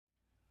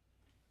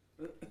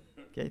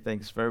Okay,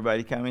 thanks for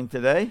everybody coming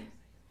today.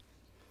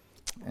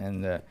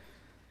 And we'll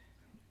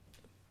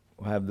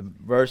have the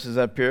verses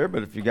up here,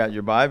 but if you got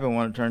your Bible, I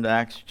want to turn to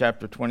Acts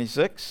chapter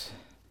 26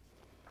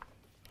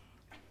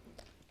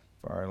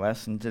 for our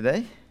lesson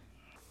today.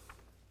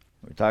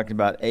 We're talking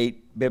about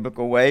 8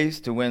 biblical ways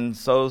to win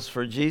souls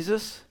for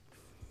Jesus.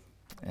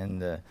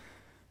 And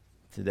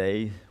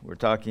today we're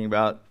talking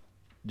about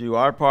do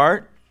our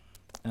part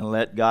and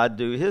let God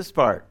do his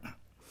part.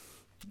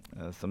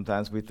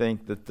 Sometimes we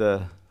think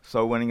that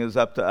soul winning is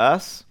up to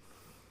us,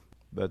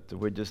 but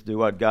we just do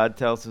what God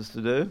tells us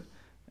to do,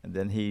 and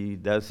then he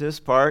does his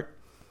part.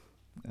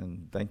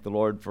 And thank the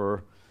Lord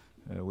for,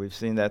 we've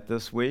seen that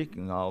this week,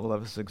 and all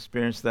of us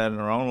experienced that in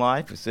our own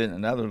life. We've seen it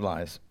in other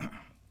lives.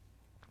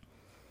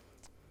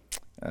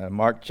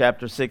 Mark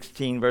chapter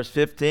 16, verse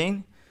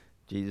 15,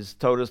 Jesus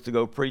told us to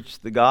go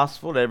preach the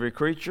gospel to every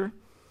creature,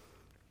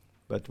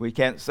 but we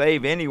can't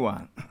save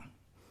anyone.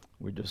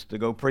 We're just to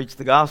go preach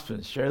the gospel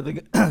and share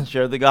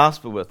the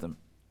gospel with them.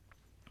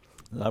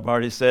 As I've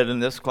already said in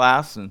this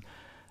class and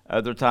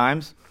other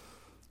times,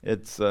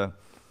 it's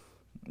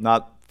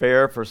not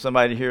fair for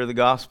somebody to hear the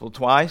gospel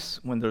twice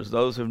when there's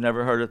those who've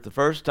never heard it the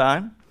first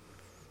time.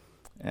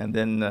 And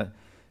then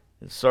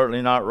it's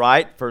certainly not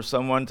right for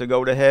someone to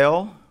go to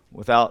hell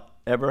without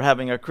ever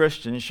having a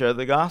Christian share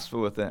the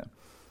gospel with them.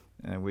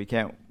 And we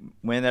can't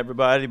win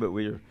everybody, but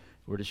we're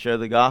to share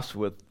the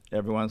gospel with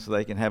everyone so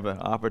they can have an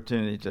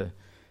opportunity to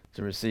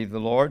receive the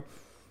Lord.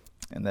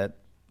 And that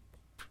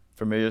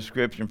familiar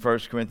scripture in 1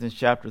 Corinthians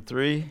chapter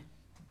 3,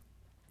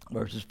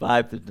 verses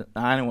 5 to 9.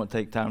 I won't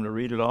take time to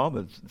read it all,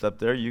 but it's up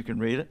there. You can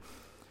read it.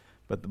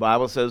 But the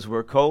Bible says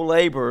we're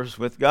co-laborers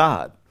with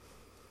God.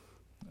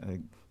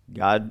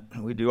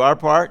 We do our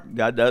part.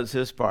 God does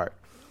his part.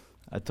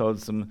 I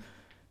told a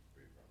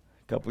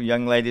couple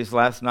young ladies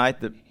last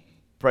night that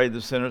prayed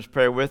the sinner's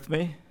prayer with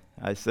me.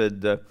 I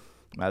said, matter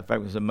of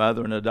fact, it was a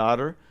mother and a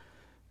daughter.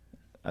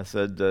 I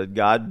said,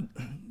 God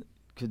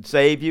could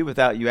save you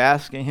without you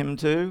asking him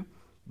to,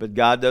 but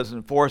God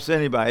doesn't force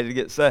anybody to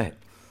get saved.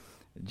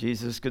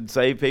 Jesus could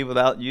save people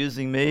without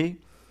using me.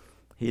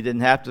 He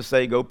didn't have to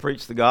say, go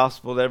preach the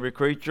gospel to every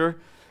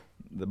creature.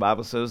 The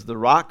Bible says the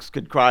rocks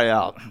could cry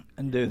out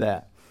and do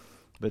that.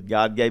 But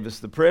God gave us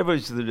the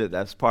privilege to do that.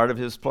 That's part of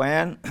his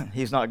plan.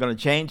 He's not going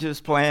to change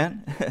his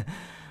plan.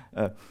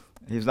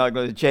 He's not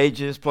going to change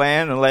his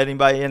plan and let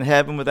anybody in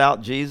heaven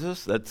without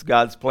Jesus. That's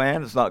God's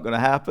plan. It's not going to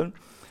happen,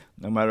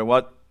 no matter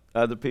what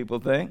other people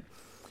think.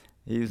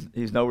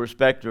 He's no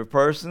respecter of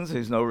persons.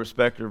 He's no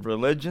respecter of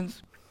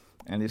religions.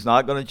 And he's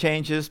not going to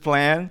change his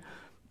plan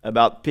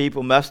about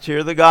people must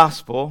hear the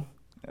gospel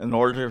in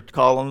order to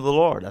call on the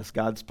Lord. That's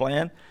God's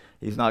plan.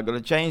 He's not going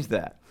to change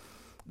that.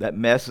 That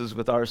messes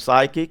with our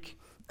psychic.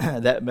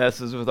 That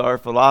messes with our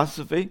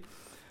philosophy.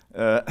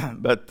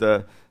 But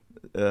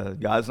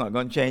God's not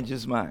going to change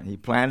his mind. He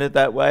planned it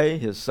that way.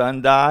 His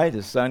son died.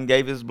 His son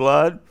gave his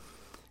blood.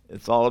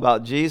 It's all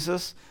about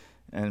Jesus.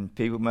 And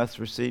people must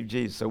receive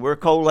Jesus. So we're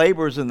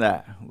co-laborers in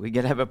that. We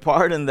get to have a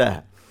part in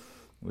that.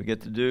 We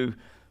get to do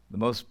the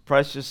most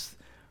precious,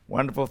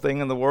 wonderful thing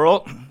in the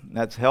world.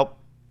 That's help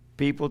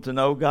people to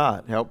know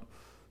God. Help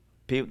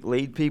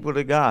lead people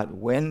to God.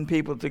 Win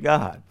people to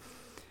God.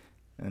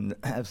 And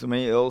I have so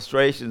many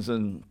illustrations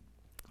and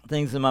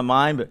things in my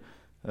mind.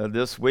 But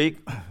this week,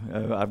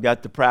 I've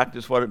got to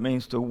practice what it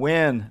means to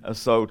win a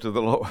soul to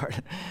the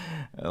Lord.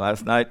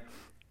 Last night,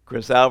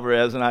 Chris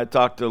Alvarez and I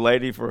talked to a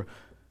lady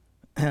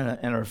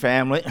and her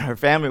family. Her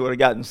family would have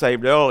gotten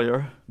saved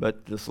earlier,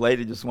 but this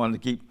lady just wanted to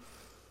keep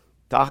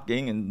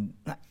talking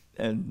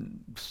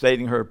and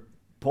stating her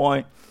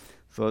point.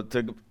 So it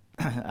took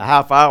a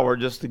half hour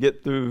just to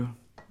get through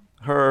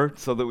her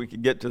so that we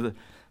could get to the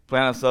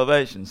plan of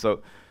salvation.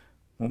 So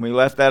when we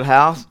left that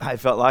house, I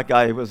felt like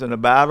I was in a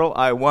battle.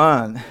 I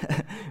won.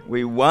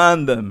 We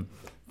won them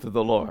to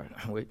the Lord.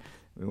 We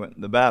went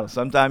in the battle.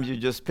 Sometimes you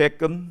just pick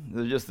them.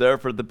 They're just there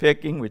for the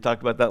picking. We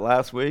talked about that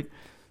last week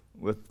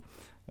with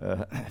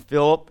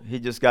Philip. He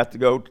just got to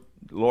go.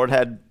 The Lord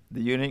had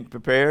the eunuch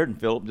prepared, and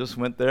Philip just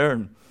went there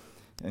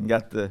and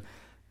got to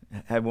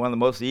have one of the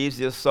most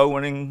easiest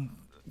soul-winning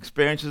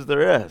experiences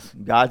there is.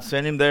 God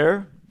sent him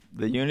there.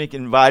 The eunuch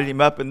invited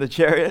him up in the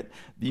chariot.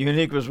 The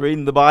eunuch was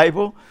reading the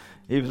Bible.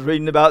 He was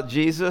reading about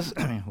Jesus.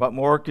 What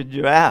more could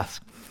you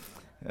ask?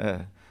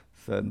 So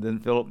then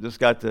Philip just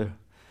got to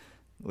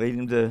lead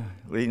him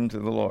to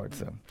the Lord.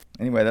 So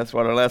anyway, that's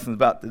what our lesson is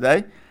about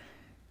today.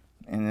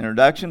 In the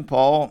introduction,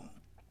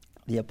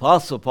 the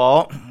Apostle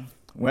Paul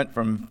went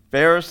from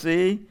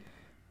Pharisee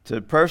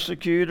to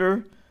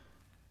persecutor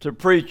to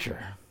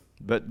preacher.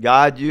 But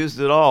God used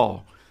it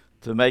all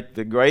to make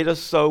the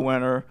greatest soul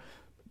winner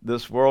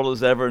this world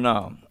has ever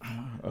known.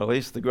 Or at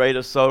least the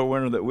greatest soul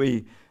winner that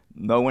we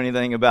know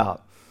anything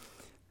about.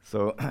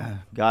 So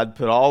God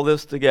put all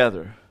this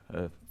together.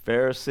 A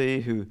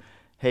Pharisee who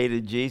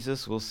hated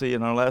Jesus, we'll see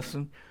in our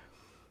lesson.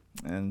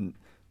 And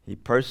he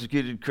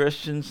persecuted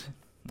Christians.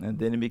 And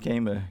then he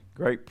became a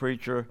great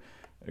preacher,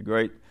 a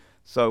great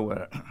soul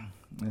winner.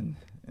 And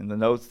in the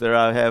notes there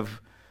I have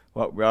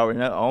what we already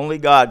know. Only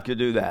God could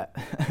do that.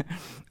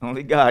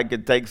 Only God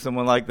could take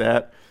someone like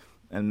that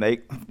and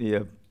make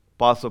the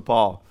Apostle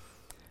Paul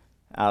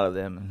out of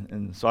them.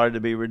 And sorry to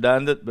be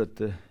redundant, but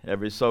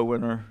every soul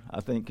winner,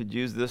 I think, could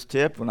use this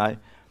tip. When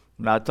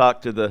I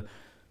talk to the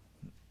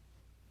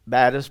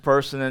baddest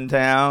person in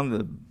town,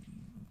 the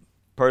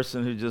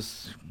person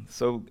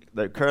who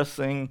they're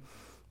cursing,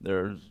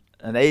 they're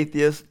an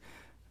atheist,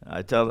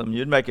 I tell them,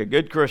 you'd make a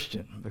good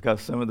Christian,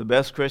 because some of the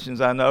best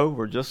Christians I know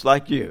were just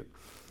like you.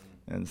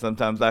 And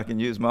sometimes I can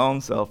use my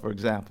own self, for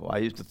example. I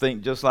used to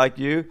think just like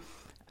you,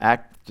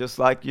 act just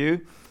like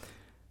you.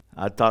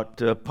 I talked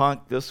to a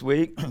punk this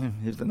week.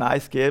 He's a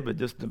nice kid, but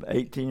just an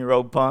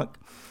 18-year-old punk.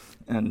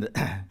 And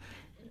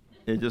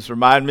it just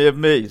reminded me of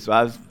me. So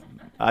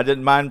I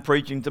didn't mind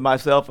preaching to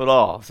myself at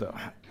all. So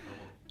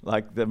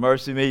like the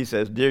Mercy Me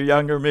says, dear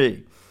younger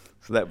me.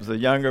 So that was a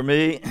younger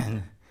me.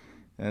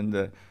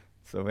 And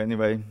so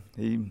anyway,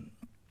 he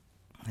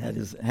had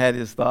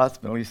his thoughts,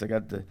 but at least I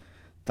got to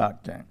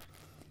talk to him.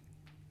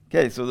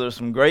 Okay, so there's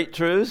some great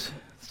truths.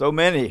 So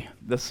many.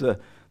 This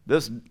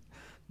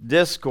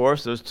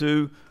discourse, there's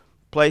two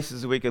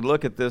places we could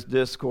look at this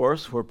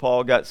discourse where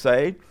Paul got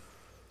saved,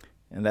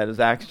 and that is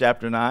Acts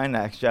chapter 9,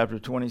 Acts chapter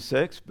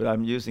 26. But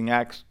I'm using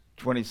Acts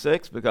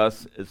 26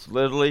 because it's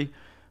literally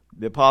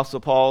the Apostle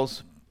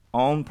Paul's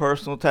own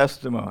personal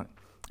testimony.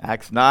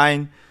 Acts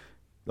 9,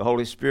 the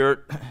Holy Spirit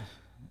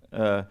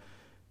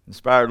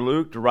inspired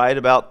Luke to write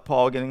about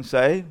Paul getting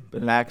saved.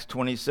 But in Acts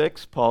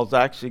 26, Paul's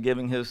actually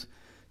giving his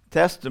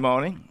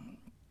testimony.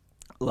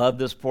 Love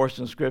this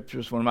portion of Scripture.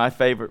 It's one of my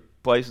favorite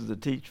places to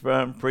teach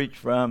from, preach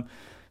from,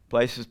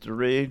 places to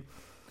read.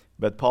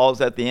 But Paul's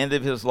at the end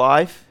of his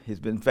life. He's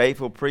been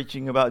faithful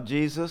preaching about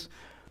Jesus.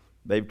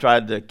 They've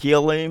tried to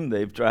kill him.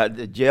 They've tried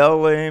to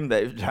jail him.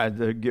 They've tried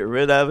to get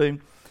rid of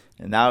him.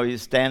 And now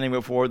he's standing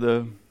before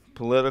the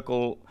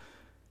political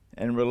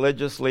and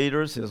religious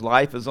leaders. His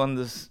life is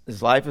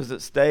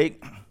at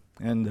stake.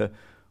 And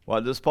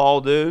what does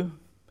Paul do?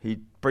 He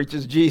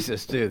preaches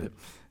Jesus to them.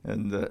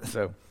 And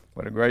so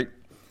what a great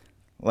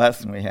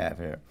lesson we have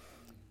here.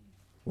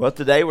 Well,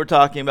 today we're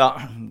talking about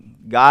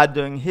God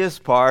doing his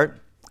part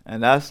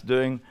and us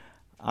doing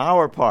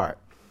our part.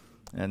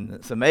 And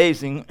it's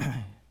amazing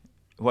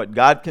what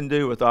God can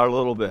do with our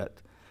little bit.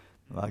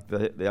 Like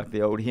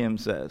the old hymn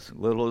says,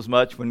 little is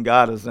much when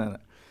God is in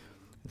it.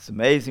 It's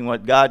amazing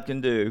what God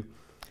can do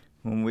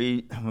when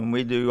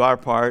we do our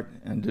part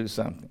and do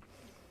something.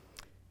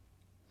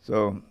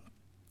 So,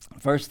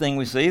 first thing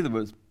we see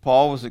was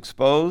Paul was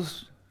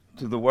exposed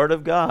to the Word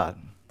of God.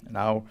 And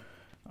I'll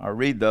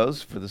read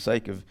those for the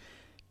sake of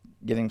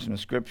getting some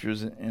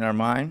scriptures in our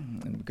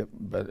mind.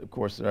 But of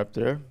course they're up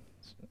there.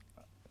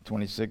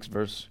 26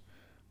 verse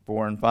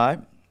 4 and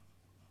 5.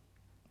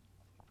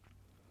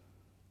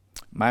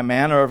 My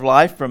manner of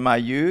life from my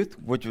youth,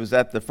 which was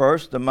at the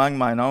first among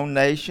mine own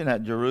nation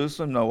at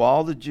Jerusalem, know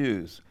all the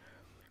Jews,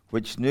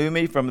 which knew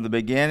me from the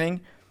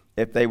beginning,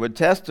 if they would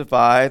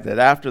testify that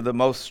after the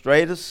most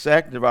straightest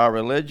sect of our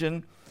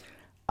religion,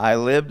 I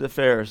lived a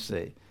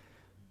Pharisee.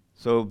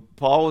 So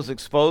Paul was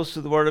exposed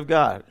to the Word of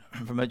God.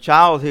 From a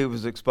child, he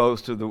was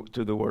exposed to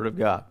the Word of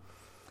God.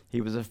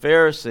 He was a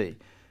Pharisee.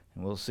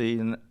 And we'll see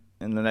in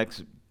the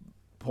next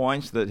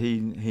points that he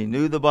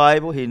knew the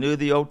Bible, he knew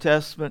the Old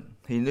Testament,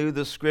 he knew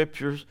the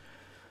Scriptures.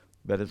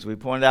 But as we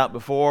pointed out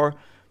before,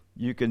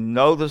 you can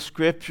know the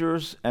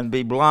Scriptures and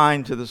be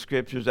blind to the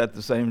Scriptures at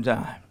the same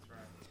time.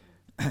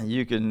 Right.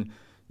 You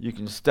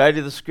can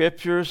study the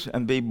Scriptures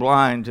and be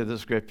blind to the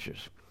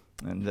Scriptures.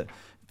 And if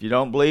you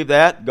don't believe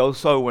that, go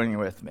soul winning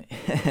with me.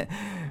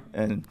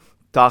 And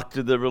talk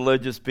to the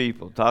religious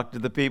people. Talk to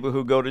the people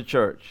who go to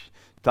church.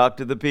 Talk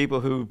to the people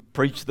who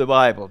preach the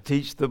Bible,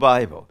 teach the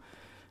Bible.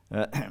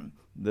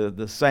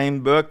 The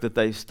same book that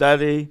they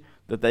study,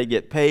 that they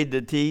get paid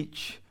to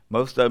teach.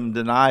 Most of them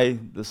deny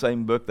the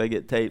same book they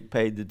get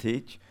paid to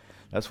teach.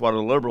 That's what a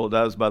liberal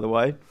does, by the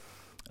way.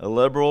 A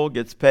liberal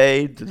gets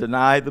paid to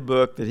deny the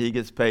book that he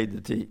gets paid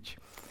to teach.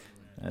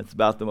 That's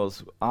about the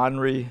most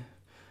ornery,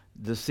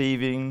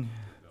 deceiving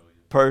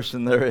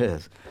person there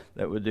is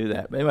that would do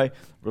that. But anyway,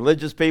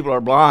 religious people are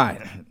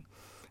blind.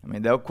 I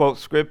mean, they'll quote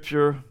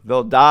Scripture.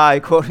 They'll die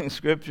quoting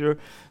Scripture.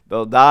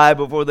 They'll die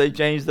before they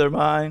change their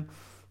mind.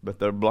 But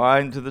they're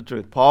blind to the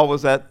truth. Paul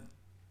was that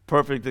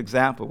perfect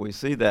example. We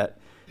see that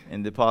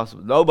in the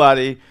Apostles.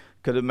 Nobody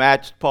could have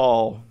matched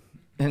Paul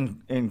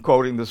in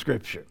quoting the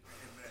Scripture.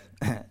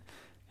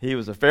 He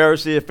was a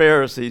Pharisee of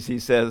Pharisees, he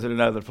says in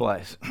another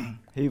place.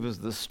 He was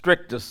the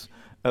strictest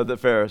of the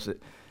Pharisees.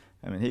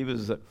 I mean, he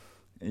was...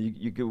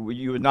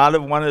 You would not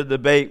have wanted to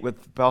debate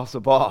with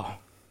Apostle Paul,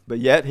 but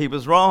yet he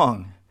was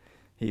wrong.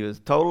 He was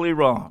totally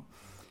wrong.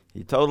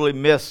 He totally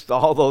missed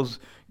all those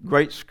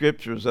great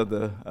scriptures of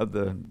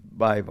the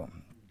Bible.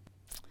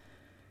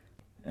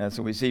 And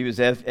so we see he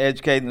was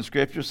educated in the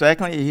Scripture.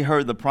 Secondly, he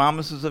heard the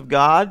promises of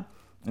God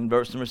in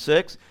verse number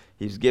 6.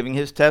 He's giving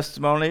his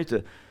testimony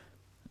to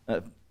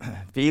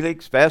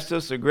Felix,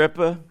 Festus,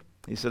 Agrippa.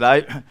 He said,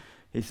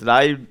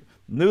 I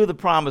knew the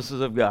promises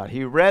of God.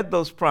 He read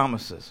those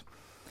promises.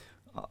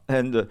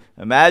 And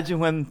imagine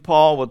when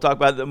Paul, we'll talk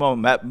about it in a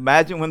moment,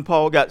 imagine when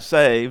Paul got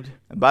saved.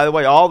 And by the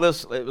way, all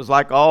this, it was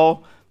like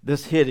all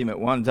this hit him at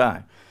one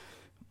time.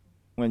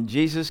 When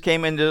Jesus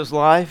came into his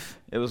life,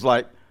 it was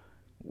like,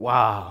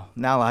 wow,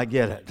 now I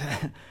get it.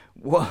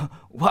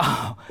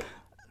 Wow.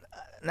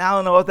 Now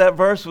I know what that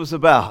verse was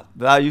about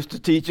that I used to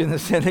teach in the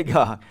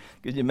synagogue.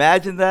 Could you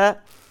imagine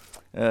that?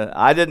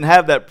 I didn't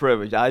have that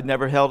privilege. I'd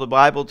never held a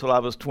Bible till I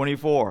was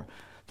 24.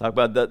 Talk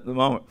about that in a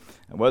moment.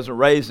 I wasn't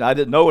raised, and I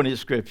didn't know any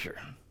scripture.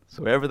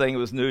 So everything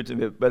was new to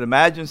me. But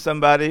imagine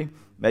somebody,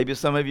 maybe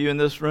some of you in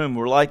this room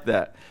were like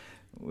that.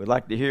 We'd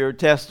like to hear your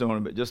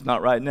testimony, but just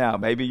not right now.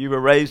 Maybe you were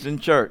raised in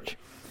church,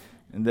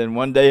 and then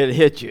one day it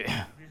hit you,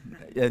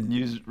 and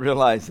you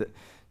realize that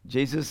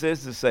Jesus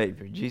is the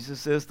Savior.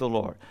 Jesus is the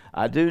Lord.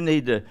 I do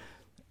need to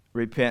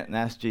repent and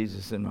ask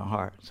Jesus in my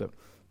heart. So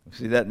we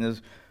see that in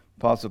this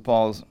Apostle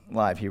Paul's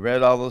life. He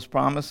read all those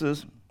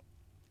promises.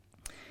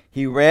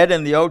 He read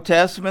in the Old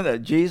Testament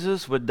that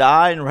Jesus would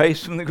die and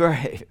rise from the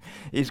grave.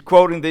 He's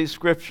quoting these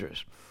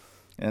scriptures.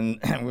 And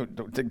we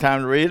don't take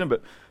time to read them,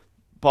 but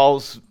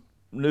Paul's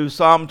knew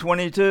Psalm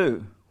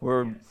 22,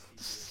 where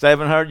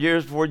 700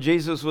 years before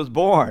Jesus was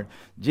born,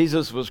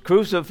 Jesus was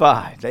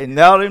crucified. They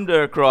nailed him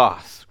to a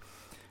cross.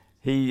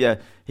 He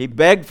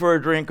begged for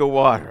a drink of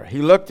water. He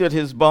looked at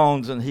his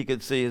bones and he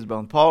could see his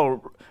bones.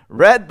 Paul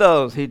read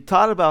those. He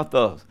taught about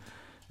those.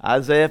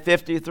 Isaiah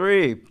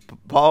 53,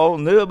 Paul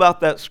knew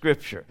about that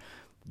scripture.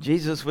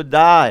 Jesus would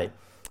die.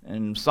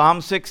 And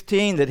Psalm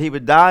 16, that he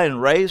would die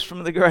and raise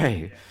from the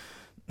grave.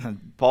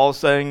 And Paul's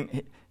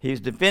saying, he's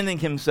defending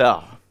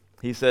himself.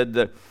 He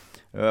said,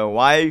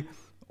 why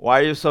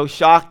are you so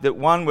shocked that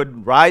one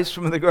would rise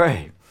from the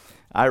grave?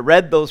 I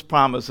read those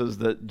promises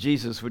that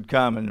Jesus would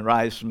come and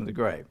rise from the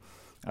grave.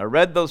 I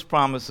read those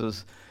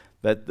promises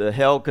that the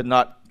hell could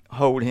not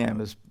hold him,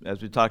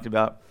 as we talked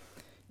about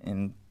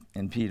in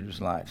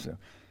Peter's life. So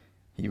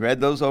he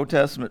read those Old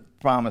Testament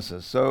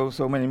promises.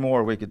 So many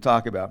more we could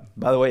talk about.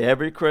 By the way,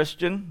 every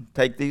Christian,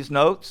 take these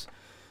notes.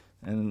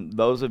 And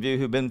those of you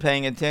who've been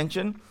paying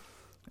attention,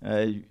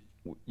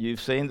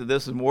 you've seen that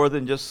this is more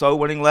than just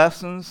soul-winning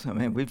lessons. I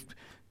mean, we've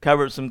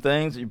covered some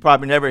things that you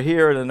probably never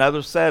hear in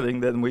another setting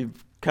than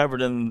we've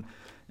covered in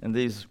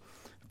these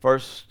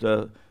first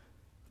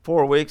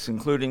 4 weeks,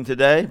 including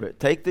today. But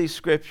take these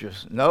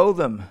scriptures, know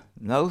them.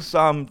 Know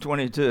Psalm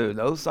 22,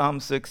 know Psalm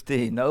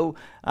 16, know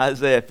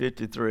Isaiah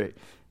 53.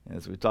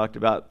 As we talked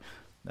about,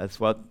 that's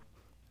what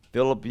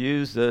Philip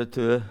used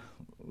to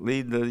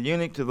lead the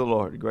eunuch to the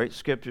Lord. A great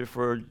scripture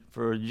for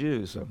a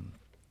Jew. So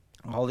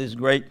all these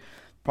great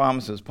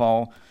promises,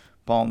 Paul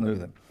knew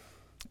them.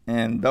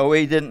 And though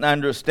he didn't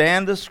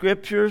understand the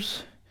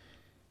scriptures,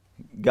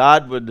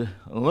 God would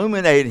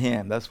illuminate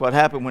him. That's what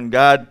happened when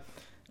God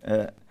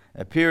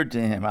appeared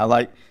to him. I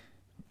like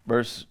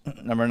verse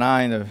number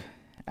 9 of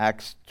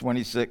Acts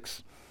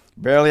 26.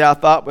 Verily I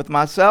thought with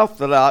myself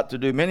that I ought to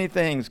do many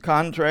things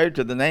contrary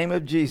to the name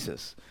of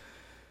Jesus.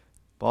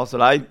 Paul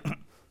said,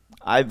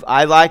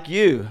 I like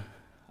you.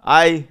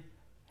 I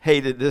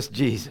hated this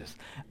Jesus.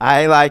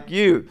 I like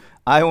you.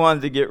 I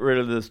wanted to get rid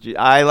of this Jesus.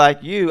 I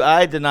like you.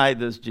 I denied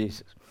this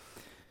Jesus.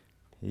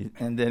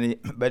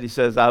 But he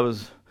says, I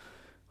was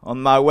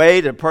on my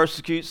way to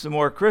persecute some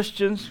more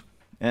Christians,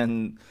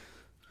 and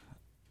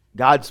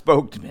God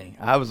spoke to me.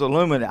 I was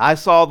illuminated. I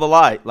saw the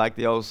light, like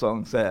the old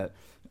song said.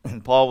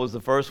 And Paul was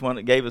the first one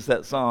that gave us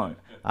that song.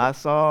 I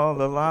saw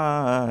the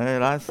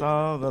light. I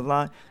saw the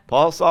light.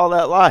 Paul saw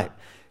that light.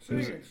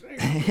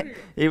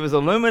 He was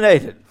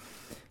illuminated.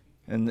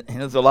 And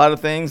there's a lot of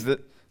things that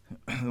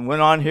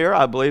went on here.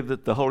 I believe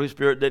that the Holy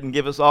Spirit didn't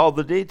give us all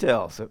the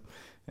details.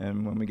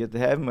 And when we get to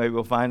heaven, maybe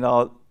we'll find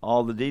out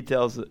all the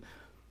details that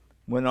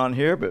went on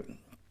here. But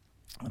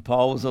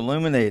Paul was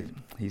illuminated.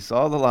 He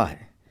saw the light.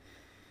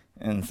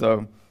 And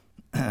so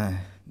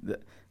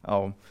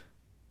I'll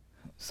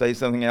say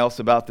something else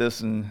about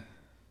this in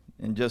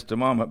just a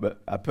moment. But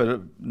I put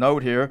a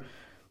note here.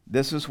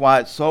 This is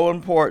why it's so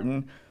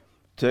important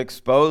to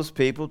expose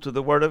people to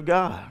the Word of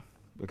God.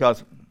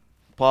 Because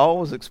Paul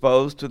was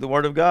exposed to the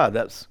Word of God.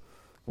 That's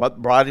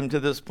what brought him to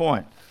this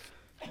point.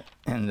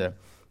 And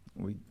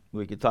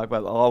we could talk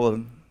about all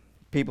the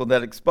people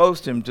that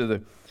exposed him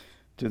to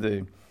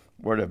the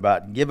Word of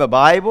God. Give a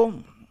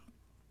Bible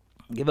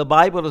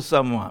to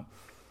someone.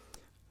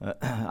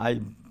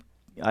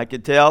 I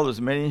could tell, there's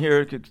many here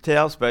who could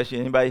tell, especially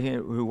anybody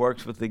here who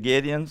works with the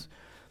Gideons,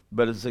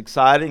 but it's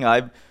exciting.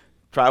 I've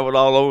traveled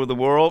all over the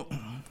world,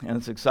 and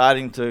it's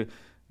exciting to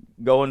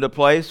go into a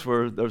place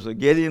where there's a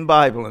Gideon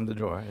Bible in the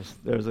drawer.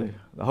 The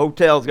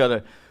hotel's got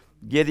a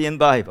Gideon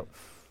Bible.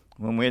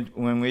 When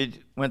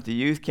we went to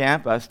youth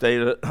camp, I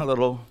stayed at a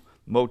little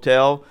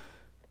motel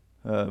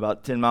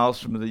about 10 miles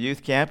from the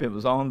youth camp. It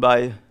was owned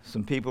by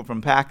some people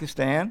from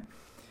Pakistan,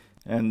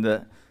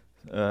 and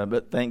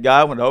but thank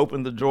God, when I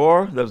opened the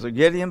drawer, there was a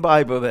Gideon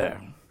Bible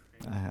there.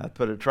 I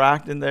put a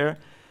tract in there,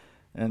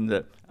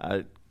 and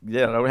I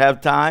don't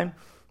have time,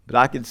 but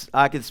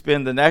I could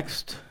spend the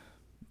next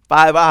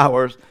 5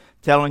 hours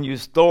telling you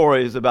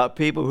stories about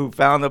people who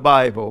found the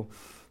Bible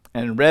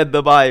and read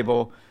the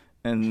Bible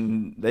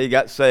and they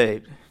got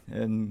saved.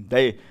 And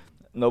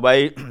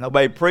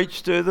nobody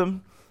preached to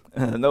them.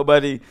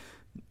 Nobody,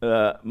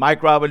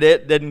 Mike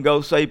Robinette didn't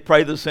go say,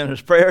 pray the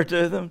sinner's prayer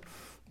to them.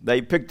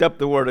 They picked up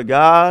the Word of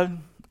God,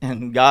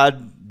 and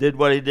God did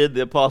what he did to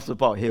the Apostle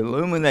Paul. He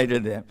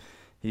illuminated them.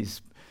 He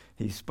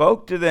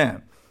spoke to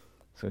them.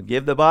 So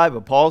give the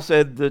Bible. Paul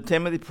said to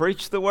Timothy,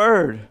 preach the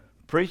Word.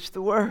 Preach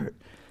the Word.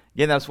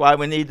 Again, that's why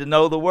we need to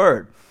know the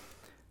Word.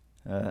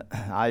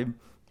 I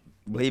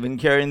believe in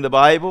carrying the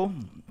Bible.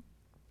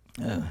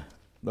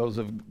 Those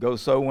who go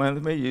so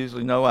with me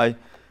usually know I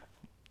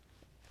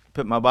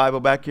put my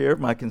Bible back here,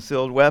 my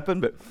concealed weapon,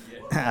 but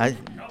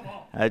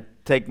I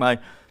take my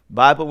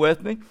Bible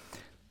with me.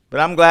 But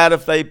I'm glad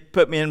if they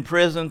put me in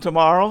prison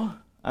tomorrow.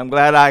 I'm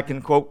glad I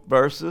can quote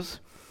verses.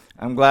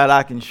 I'm glad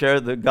I can share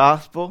the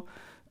gospel.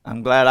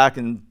 I'm glad I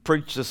can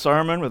preach the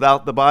sermon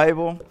without the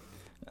Bible.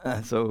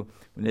 So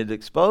we need to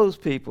expose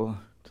people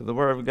to the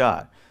Word of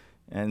God.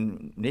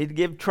 And need to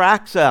give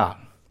tracts out.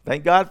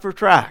 Thank God for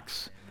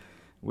tracts.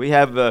 We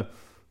have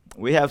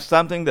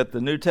something that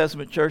the New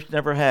Testament church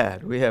never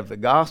had. We have the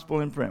gospel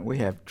in print. We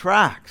have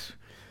tracts.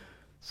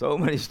 So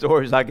many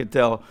stories I could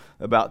tell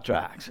about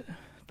tracts.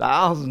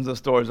 Thousands of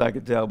stories I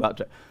could tell about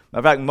tracts.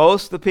 In fact,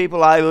 most of the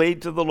people I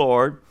lead to the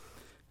Lord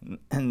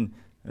and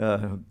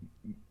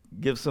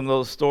give some of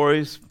those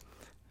stories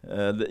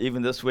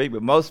even this week,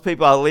 but most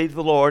people I lead to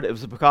the Lord, it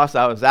was because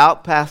I was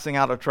out passing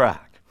out a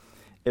tract.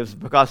 It was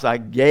because I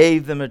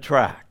gave them a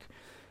tract.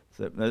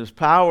 So there's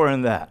power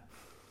in that.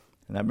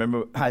 And I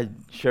remember I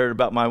shared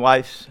about my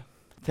wife's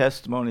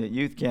testimony at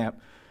youth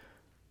camp.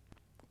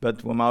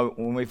 But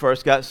when we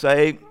first got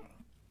saved,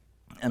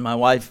 and my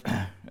wife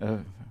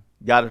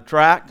got a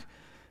tract,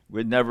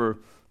 we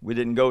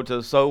didn't go to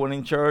a soul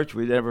winning church.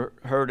 We never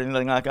heard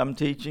anything like I'm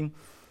teaching.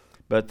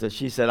 But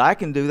she said, I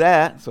can do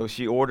that. So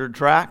she ordered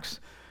tracts.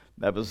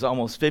 That was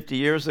almost 50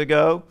 years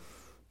ago.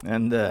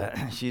 And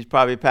she's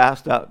probably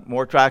passed out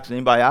more tracts than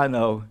anybody I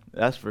know,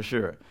 that's for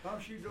sure.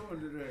 How's she doing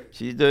today?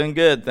 She's doing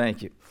good,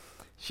 thank you.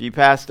 She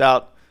passed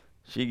out,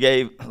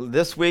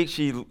 this week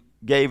she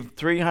gave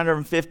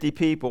 350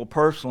 people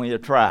personally a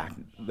tract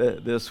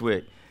this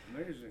week.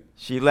 Amazing.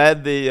 She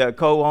led the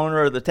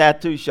co-owner of the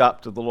tattoo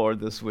shop to the Lord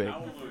this week.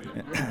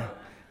 A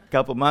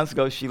couple months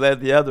ago, she led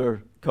the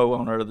other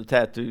co-owner of the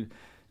tattoo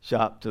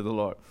shop to the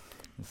Lord.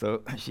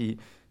 So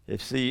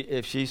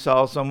if she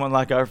saw someone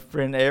like our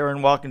friend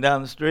Aaron walking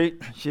down the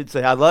street, she'd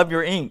say, I love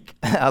your ink.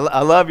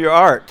 I love your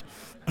art.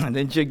 And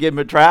then she'd give him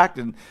a tract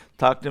and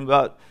talk to him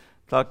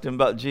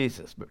about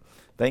Jesus. But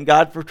thank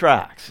God for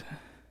tracts.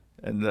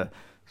 And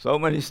so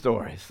many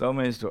stories.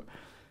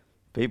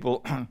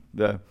 People,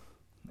 the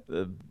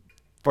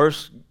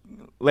first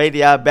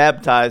lady I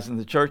baptized in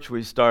the church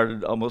we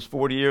started almost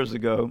 40 years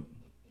ago,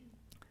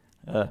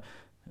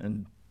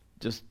 and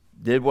just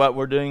did what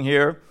we're doing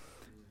here.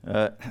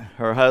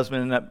 Her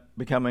husband ended up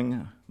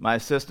becoming my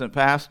assistant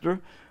pastor.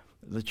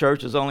 The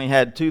church has only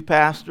had two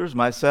pastors,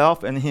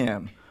 myself and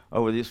him,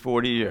 over these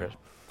 40 years.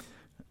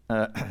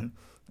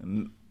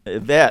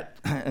 Yvette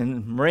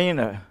and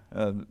Marina,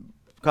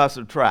 because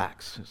of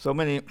tracts. So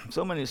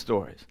many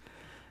stories.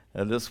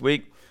 This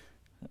week,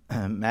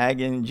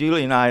 Maggie and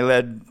Julie and I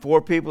led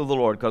 4 people to the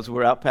Lord because we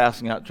were out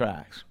passing out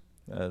tracts.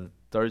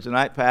 Thursday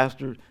night,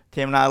 Pastor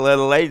Tim and I led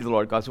a lady to the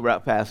Lord because we were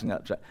out passing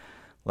out tracts.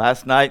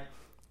 Last night,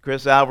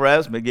 Chris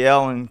Alvarez,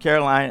 Miguel, and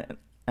Caroline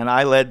and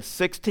I led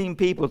 16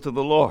 people to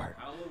the Lord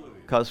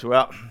because we're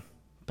out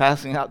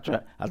passing out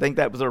tracts. I think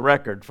that was a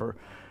record for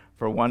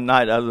one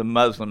night other than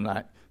Muslim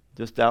night.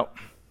 Just out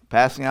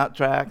passing out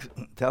tracts,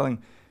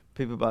 telling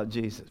people about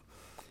Jesus.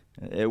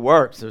 It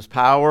works. There's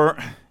power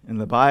in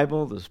the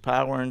Bible. There's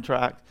power in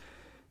tracts,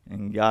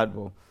 and God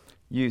will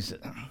use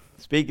it.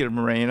 Speaking of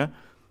Marina,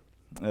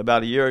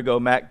 about a year ago,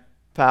 Mac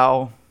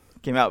Powell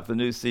came out with a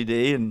new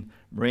CD, and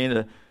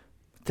Marina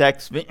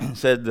texted me and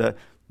said,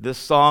 this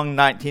song,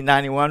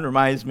 1991,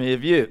 reminds me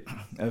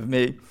of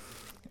me.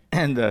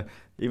 And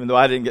even though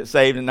I didn't get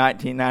saved in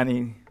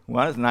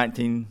 1991, it's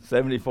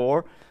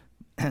 1974,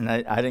 and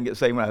I didn't get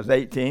saved when I was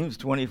 18, it was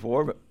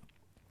 24, but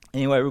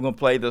anyway, we're going to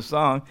play this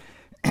song.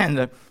 And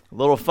a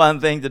little fun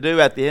thing to do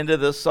at the end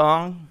of this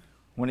song,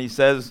 when he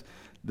says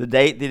the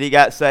date that he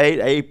got saved,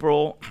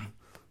 April,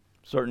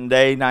 certain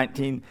day,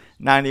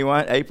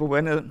 1991, April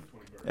 21st,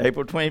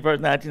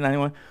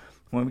 1991.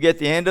 When we get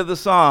to the end of the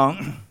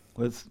song,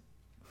 if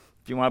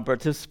you want to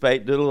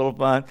participate, do a little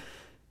fun.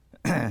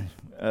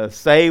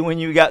 Say when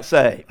you got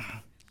saved.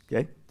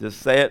 Okay? Just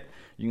say it.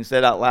 You can say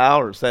it out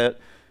loud or say it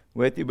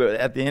with you, but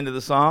at the end of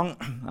the song,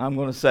 I'm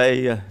going to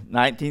say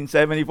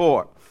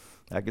 1974.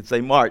 I could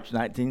say March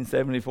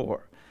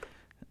 1974.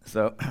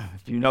 So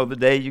if you know the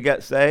day you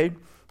got saved,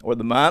 or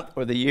the month,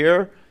 or the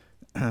year,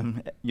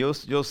 you'll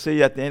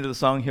see at the end of the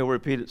song, he'll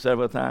repeat it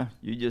several times.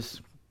 You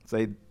just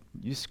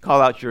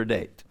call out your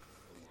date.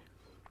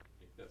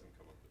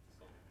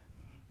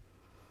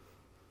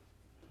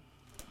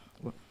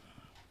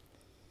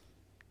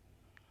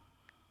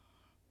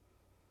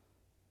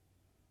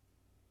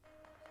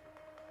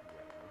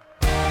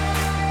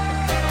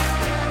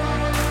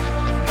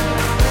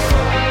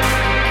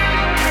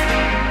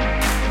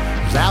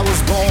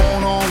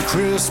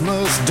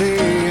 Christmas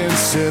Day in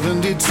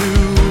 '72.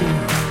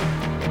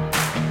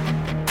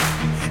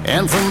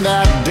 And from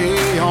that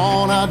day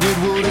on, I did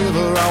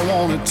whatever I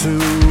wanted to.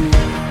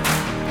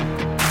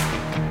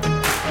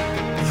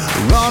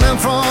 Running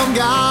from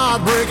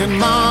God, breaking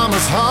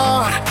mama's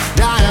heart,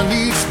 dying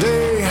each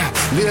day,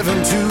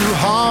 living too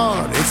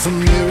hard. It's a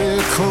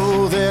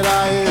miracle that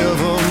I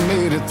ever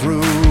made it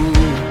through.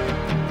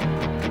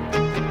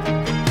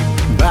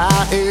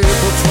 By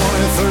April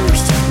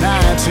 21st,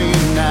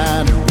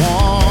 1991,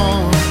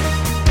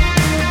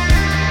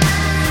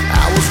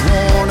 I was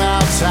worn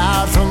out,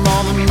 tired from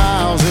all the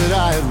miles that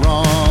I had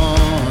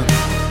run.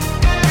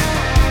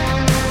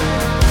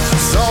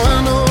 Saw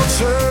an old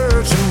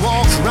church and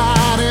walked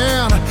right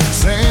in.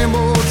 Same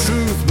old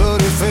truth,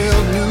 but it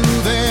felt new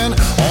then.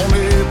 On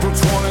April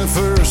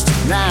 21st,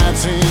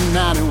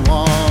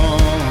 1991.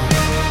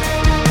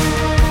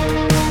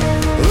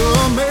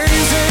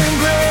 Amazing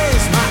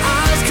grace, my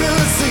eyes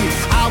could see.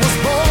 I was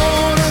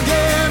born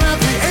again at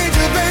the age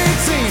of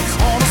 18.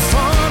 On a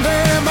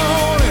Sunday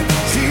morning,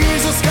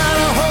 Jesus got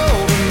a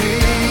hold of me.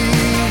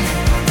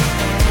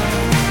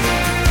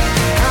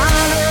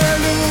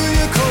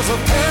 Hallelujah, 'cause the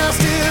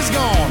past is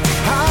gone.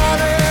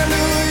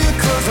 Hallelujah,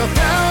 'cause I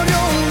found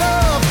your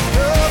love.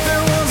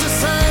 Nothing was the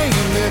same,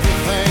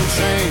 everything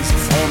changed.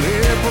 On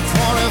April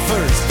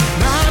 21st,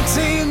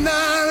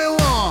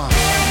 1991.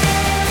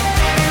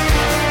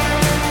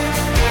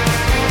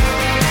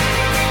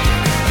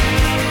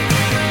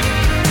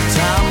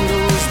 Time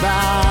goes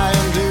by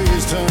and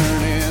days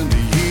turn into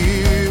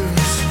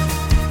years.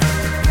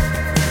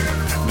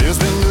 There's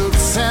been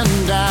ups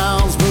and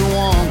downs, but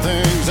one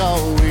thing's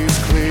always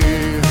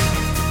clear.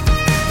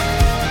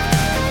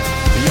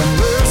 Your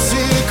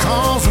mercy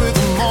comes with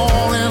the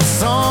morning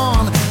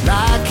sun,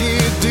 like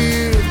it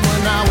did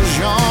when I was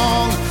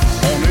young.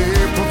 On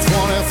April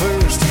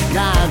 21st,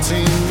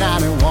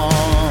 1991.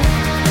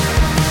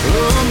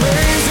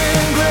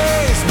 Amazing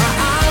grace, my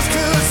eyes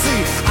could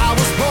see. I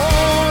was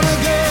born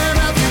again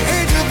at the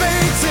age of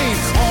 18.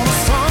 On a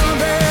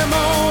Sunday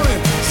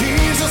morning,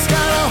 Jesus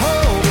got a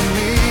hold of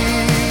me.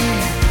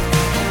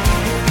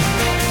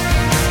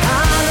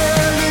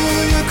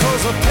 Hallelujah,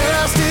 'cause the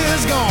past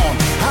is gone.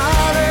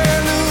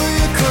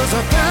 Hallelujah, 'cause I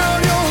found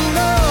your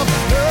love.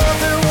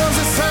 Nothing was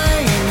the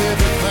same,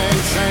 everything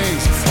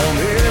changed. On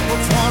April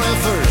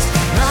 21st,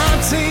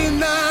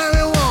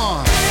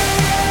 1991.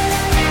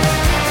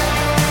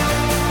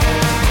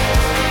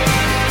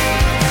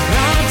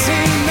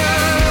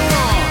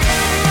 1991.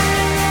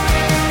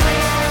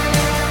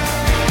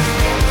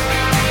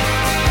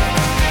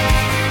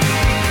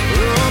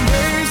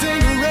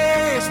 Amazing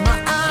grace, my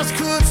eyes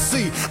could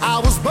see. I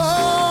was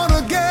born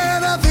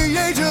again at the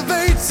age of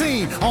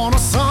 18. On a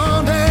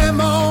Sunday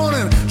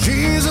morning,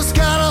 Jesus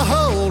got a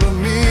hold of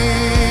me.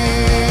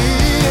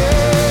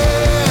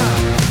 Yeah.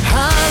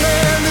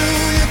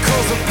 Hallelujah,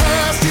 'cause the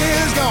past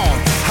is gone.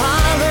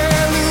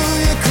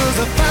 Hallelujah, 'cause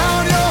I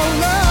found your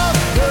love.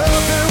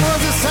 Nothing was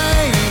the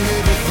same,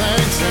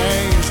 everything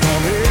changed.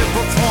 On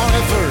April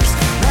 21st,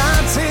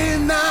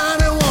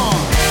 1991.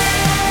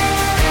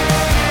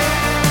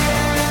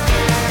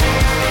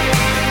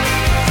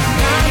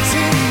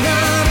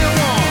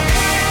 1991.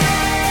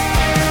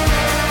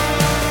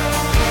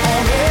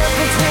 On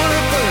April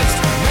 21st,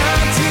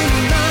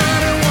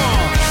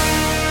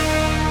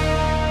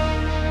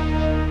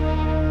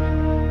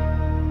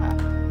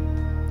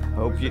 1991.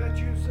 Hope you. That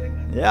you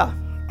singing? Yeah.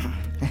 You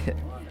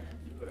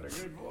got a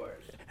good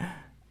voice. I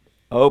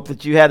hope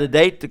that you had a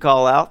date to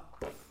call out.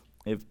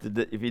 If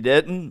you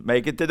didn't,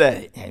 make it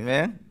today.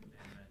 Amen.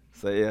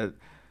 Say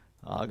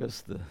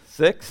August the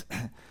 6th,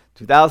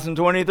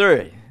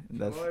 2023.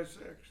 That's, July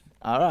 6th,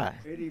 all right.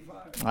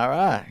 85. All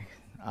right.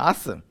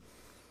 Awesome.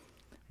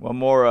 One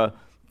more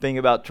thing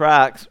about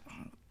tracts.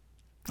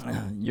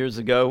 Years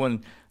ago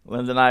when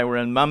Linda and I were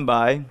in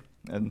Mumbai,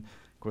 and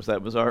of course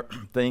that was our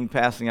thing,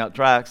 passing out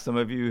tracts. Some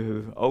of you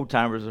who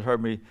old-timers have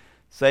heard me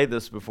say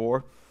this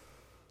before,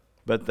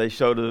 but they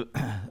showed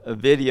a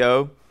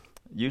video,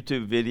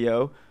 YouTube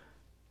video,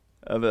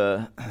 of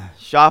a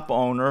shop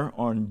owner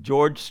on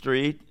George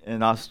Street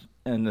in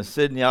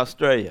Sydney,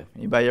 Australia.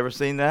 Anybody ever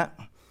seen that?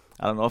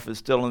 I don't know if it's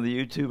still on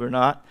the YouTube or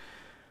not.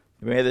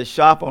 We had this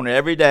shop owner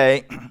every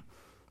day.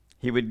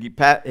 He would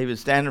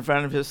stand in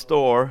front of his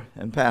store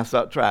and pass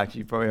out tracts.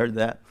 You've probably heard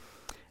that.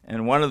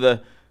 And one of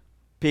the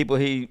people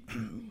he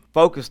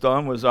focused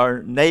on was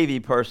our Navy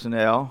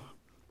personnel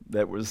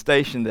that was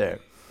stationed there.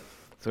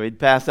 So he'd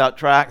pass out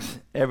tracts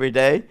every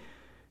day.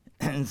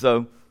 And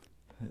so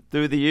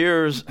through the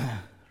years,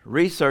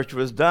 research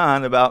was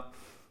done about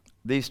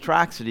these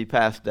tracts that he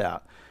passed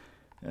out.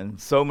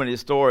 And so many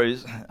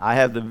stories. I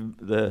have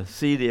the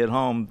CD at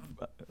home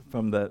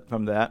from that.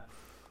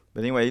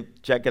 But anyway,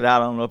 check it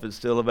out. I don't know if it's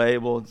still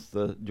available. It's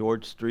the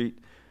George Street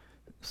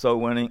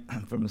Soul Winning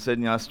from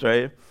Sydney,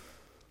 Australia.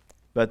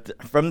 But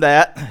from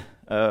that,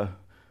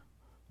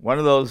 one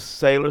of those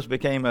sailors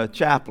became a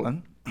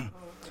chaplain.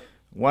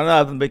 One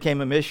of them became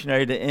a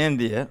missionary to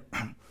India.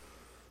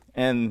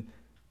 And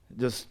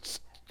just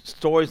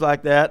stories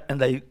like that.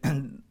 And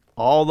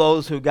all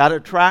those who got a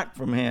tract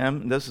from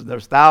him,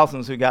 there's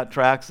thousands who got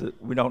tracts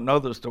that we don't know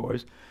their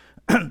stories,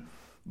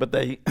 but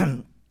they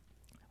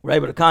were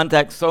able to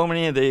contact so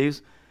many of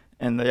these,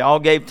 and they all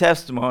gave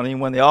testimony.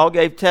 When they all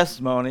gave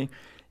testimony,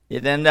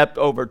 it ended up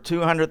over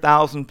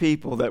 200,000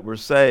 people that were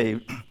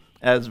saved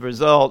as a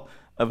result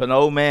of an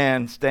old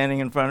man standing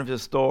in front of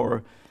his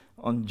store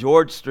on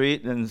George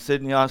Street in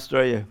Sydney,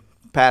 Australia,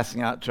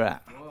 passing out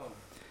tracts.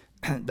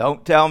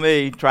 Don't tell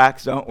me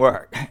tracts don't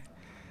work.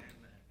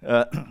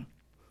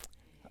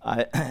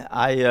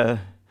 I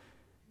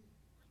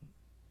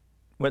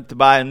went to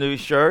buy a new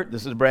shirt.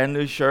 This is a brand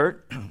new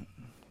shirt.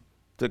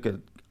 Took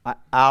an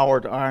hour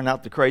to iron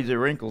out the crazy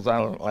wrinkles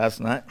out of it last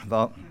night. I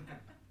thought,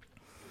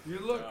 You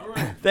look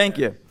great. thank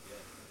you.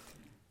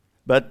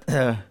 But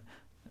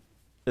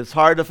it's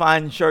hard to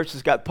find shirts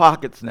that's got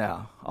pockets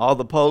now. All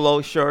the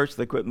polo shirts,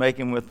 they quit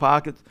making with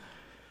pockets.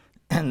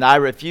 And I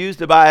refuse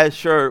to buy a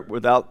shirt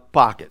without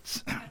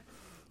pockets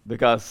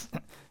because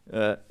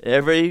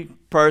every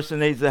person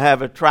needs to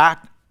have a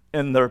tract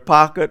in their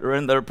pocket or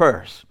in their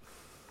purse.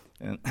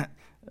 And I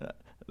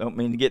don't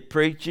mean to get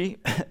preachy,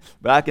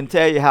 but I can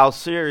tell you how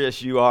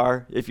serious you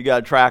are if you got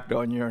a tract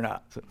on you or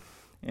not. So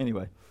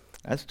anyway,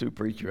 that's too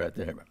preachy right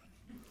there.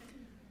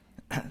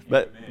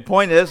 But the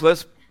point is,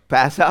 let's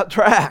pass out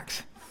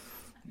tracts.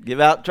 Give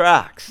out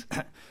tracts.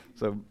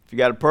 So if you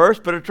got a purse,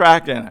 put a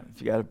tract in it.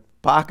 If you got a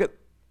pocket,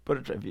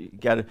 if you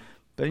got to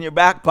put it in your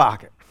back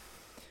pocket.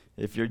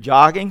 If you're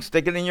jogging,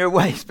 stick it in your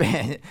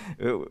waistband.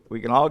 We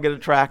can all get a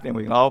tract and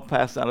we can all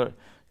pass out a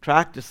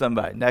tract to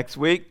somebody. Next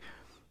week,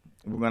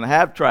 we're going to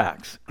have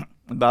tracts.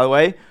 And by the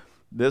way,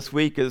 this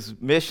week is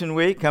Mission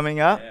Week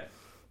coming up.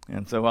 Yeah.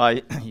 And so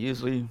I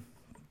usually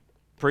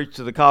preach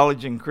to the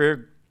college and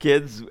career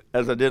kids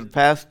as I did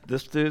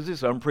this Tuesday,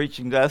 so I'm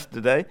preaching to us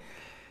today.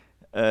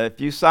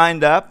 If you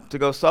signed up to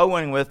go soul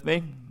winning with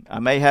me, I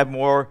may have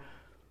more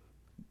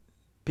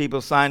people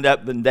signed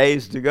up than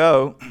days to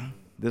go.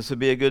 This would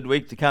be a good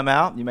week to come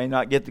out. You may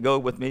not get to go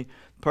with me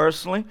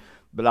personally,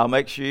 but I'll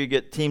make sure you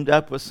get teamed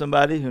up with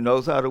somebody who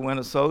knows how to win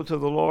a soul to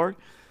the Lord.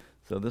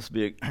 So this will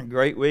be a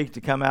great week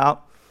to come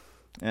out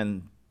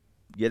and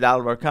get out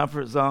of our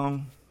comfort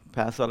zone,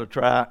 pass out a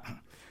tract,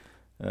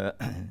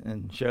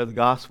 and share the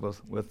gospel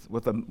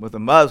with a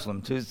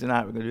Muslim. Tuesday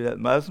night we're going to do that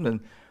Muslim,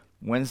 and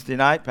Wednesday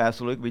night,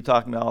 Pastor Luke will be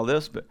talking about all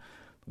this, but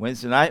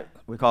Wednesday night,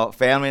 we call it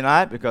family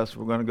night because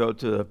we're going to go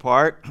to the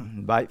park,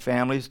 invite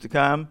families to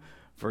come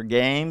for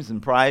games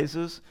and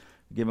prizes,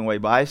 giving away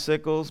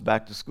bicycles,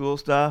 back to school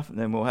stuff, and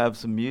then we'll have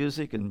some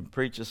music and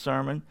preach a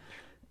sermon.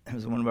 It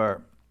was one of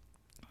our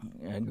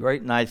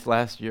great nights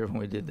last year when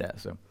we did that.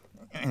 So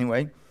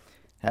anyway,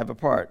 have a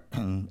part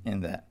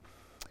in that.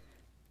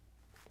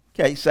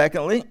 Okay,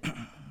 secondly,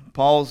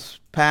 Paul's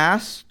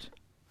past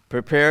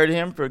prepared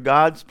him for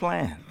God's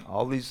plan.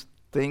 All these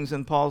things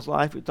in Paul's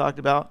life we talked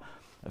about,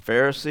 a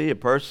Pharisee, a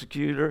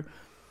persecutor,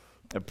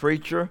 a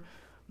preacher.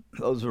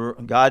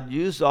 God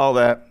used all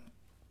that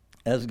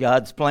as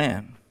God's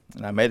plan.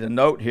 And I made a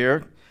note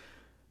here.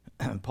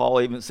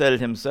 Paul even said it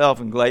himself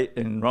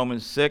in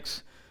Romans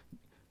 6.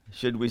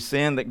 Should we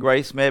sin that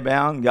grace may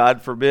abound?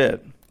 God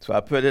forbid. So I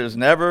put it as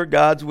never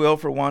God's will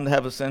for one to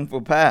have a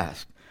sinful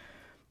past.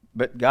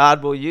 But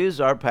God will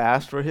use our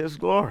past for his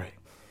glory.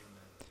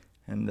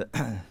 And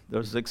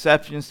there's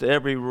exceptions to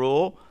every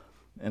rule.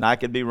 And I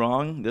could be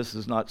wrong. This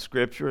is not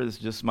scripture. It's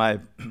just my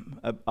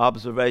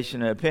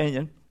observation and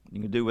opinion. You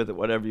can do with it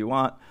whatever you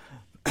want.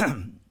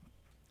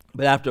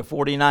 But after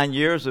 49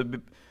 years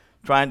of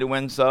trying to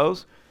win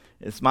souls,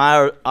 it's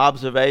my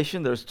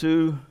observation there's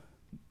two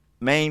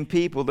main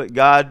people that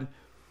God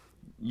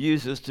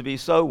uses to be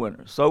soul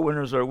winners. Soul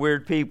winners are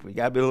weird people. You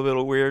got to be a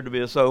little weird to be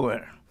a soul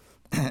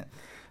winner.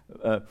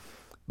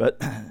 But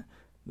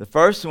the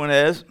first one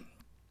is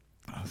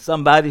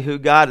somebody who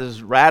God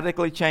has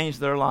radically changed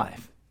their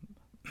life.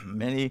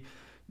 Many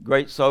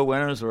great soul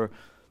winners were,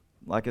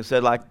 like I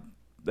said, like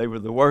they were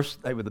the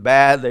worst, they were the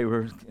bad,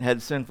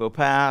 had sinful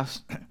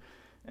past,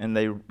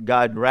 and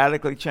God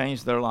radically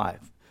changed their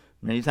life.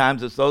 Many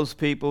times it's those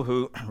people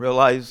who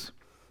realize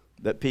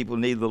that people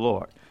need the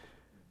Lord.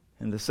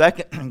 And the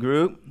second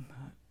group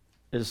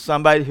is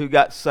somebody who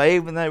got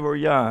saved when they were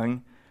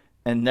young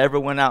and never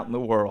went out in the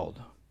world.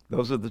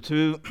 Those are the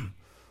two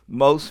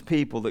most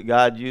people that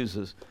God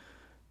uses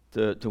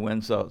to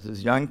win souls.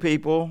 There's young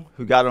people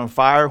who got on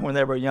fire when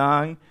they were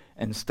young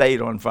and stayed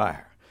on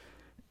fire.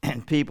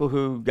 And people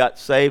who got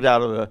saved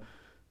out of a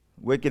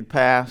wicked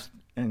past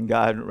and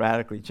God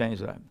radically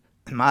changed them.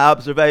 In my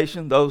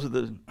observation, those are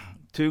the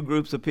two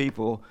groups of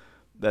people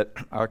that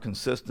are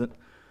consistent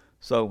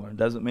soul winners.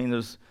 Doesn't mean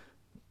there's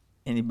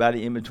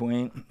anybody in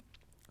between.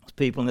 There's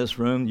people in this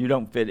room, you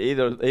don't fit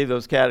either of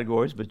those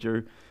categories, but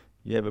you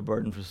have a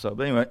burden for soul.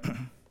 But anyway,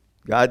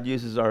 God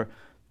uses our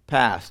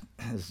past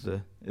is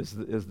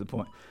the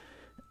point.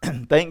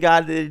 Thank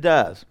God that he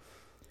does.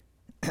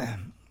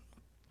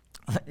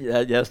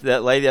 Yes,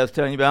 that lady I was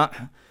telling you about,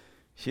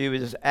 she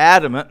was just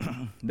adamant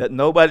that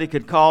nobody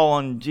could call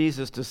on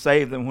Jesus to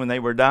save them when they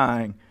were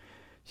dying.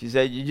 She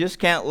said, you just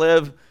can't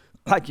live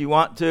like you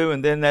want to,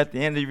 and then at the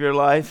end of your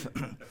life,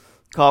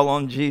 call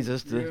on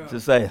Jesus to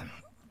say it.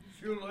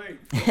 Too late.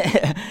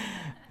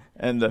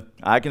 And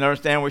I can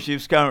understand where she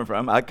was coming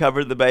from. I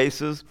covered the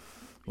bases.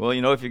 Well,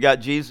 if you got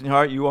Jesus in your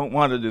heart, you won't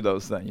want to do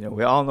those things.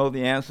 We all know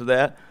the answer to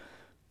that.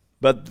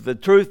 But the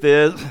truth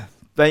is,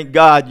 thank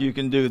God you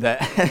can do that.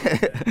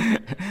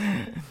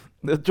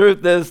 The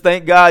truth is,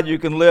 thank God you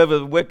can live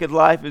as wicked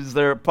life as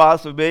there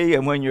possibly be,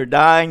 and when you're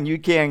dying, you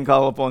can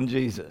call upon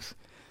Jesus.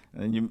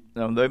 And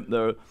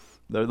there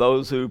are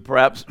those who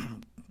perhaps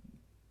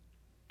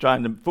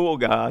trying to fool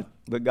God,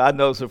 but God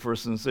knows if we're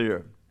sincere.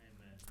 Amen.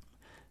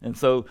 And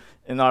so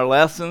in our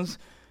lessons,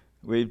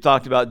 we've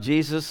talked about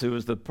Jesus, who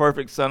was the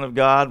perfect Son of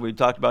God. We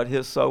talked about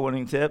his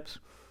soul-winning tips.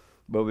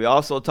 But we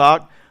also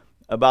talked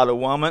about a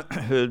woman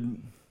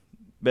who'd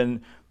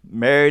been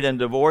married and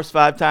divorced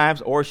 5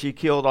 times, or she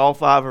killed all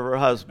 5 of her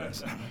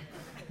husbands.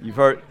 You've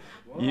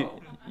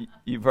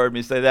heard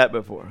me say that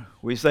before.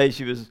 We say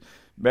she was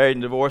married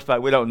and divorced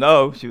 5. We don't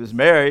know. She was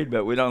married,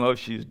 but we don't know if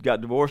she got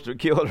divorced or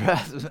killed her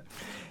husband.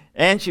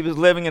 And she was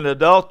living in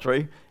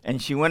adultery,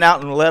 and she went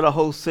out and led a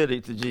whole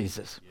city to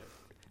Jesus.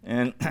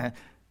 Yep.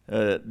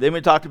 And then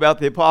we talked about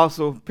the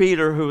Apostle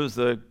Peter, who was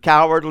the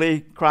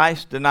cowardly,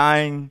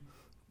 Christ-denying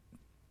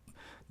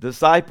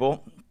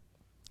disciple.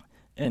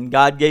 And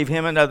God gave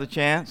him another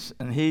chance,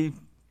 and he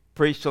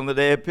preached on the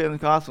day of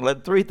Pentecost and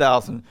led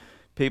 3,000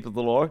 people to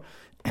the Lord.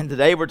 And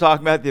today we're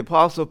talking about the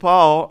Apostle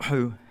Paul,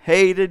 who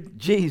hated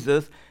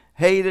Jesus,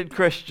 hated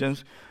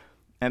Christians,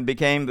 and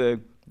became the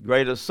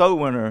greatest soul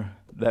winner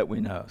that we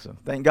know. So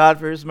thank God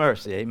for his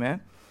mercy. Amen.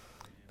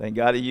 Thank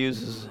God he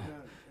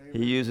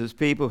uses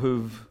people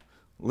who've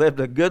lived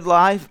a good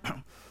life.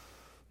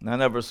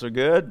 None of us are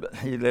good, but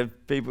he lived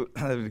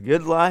a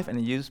good life, and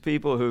he used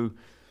people who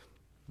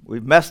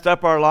we've messed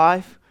up our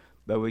life,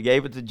 but we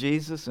gave it to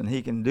Jesus, and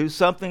he can do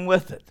something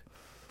with it.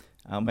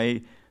 I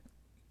may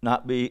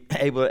not be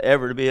able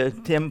ever to be a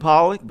Tim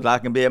Pollock, but I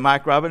can be a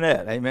Mike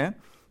Robinette. Amen.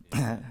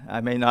 I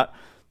may not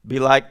be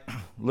like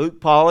Luke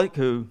Pollock,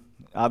 who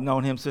I've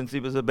known him since he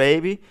was a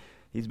baby.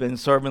 He's been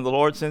serving the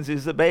Lord since he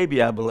was a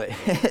baby, I believe.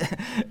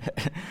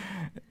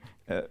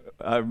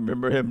 I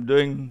remember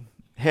him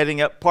heading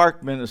up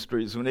park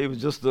ministries when he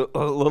was just a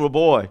little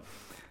boy.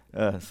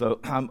 So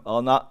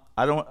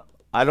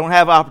I don't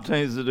have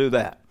opportunities to do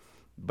that,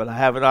 but I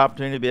have an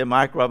opportunity to be a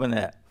Mike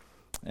Robinette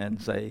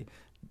and say,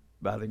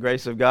 by the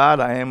grace of God,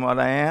 I am what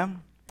I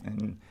am,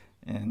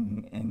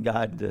 and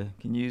God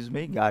can use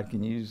me. God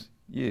can use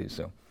you.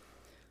 So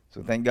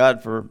thank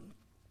God for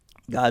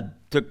God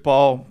took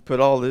Paul, put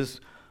all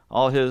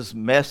his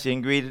messy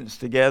ingredients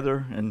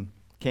together, and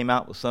came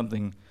out with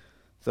something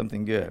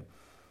good.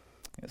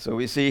 So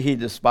we see he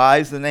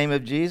despised the name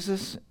of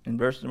Jesus in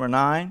verse number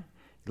 9.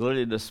 He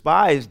literally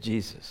despised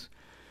Jesus.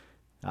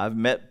 I've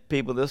met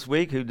people this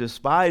week who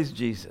despise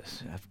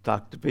Jesus. I've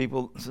talked to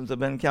people since I've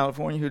been in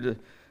California who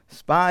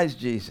despise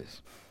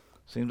Jesus.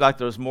 Seems like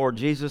there's more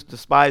Jesus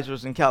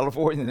despisers in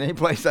California than any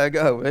place I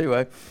go.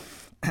 Anyway,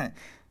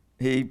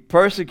 he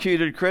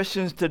persecuted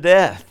Christians to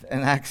death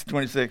in Acts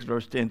 26,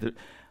 verse 10.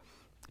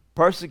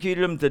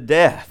 Persecuted them to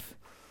death.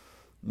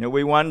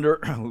 We wonder,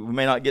 we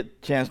may not get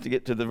a chance to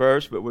get to the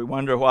verse, but we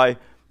wonder why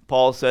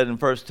Paul said in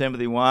 1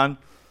 Timothy 1,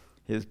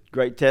 his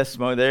great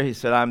testimony there, he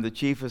said, I'm the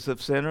chiefest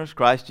of sinners.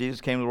 Christ Jesus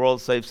came to the world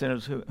to save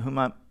sinners, whom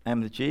I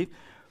am the chief.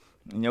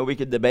 We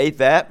could debate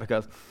that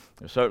because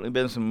there's certainly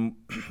been some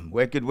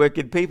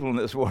wicked people in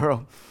this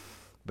world.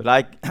 But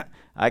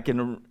I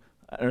can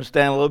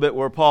understand a little bit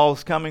where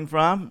Paul's coming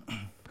from,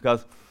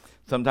 because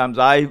sometimes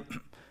I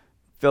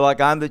feel like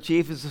I'm the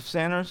chiefest of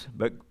sinners,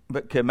 but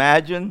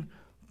imagine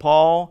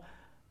Paul,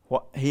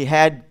 he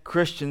had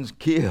Christians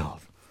killed.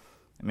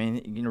 I mean,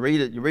 you can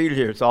read it. You read it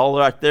here. It's all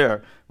right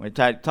there when you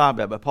talk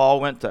about it. But Paul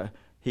went to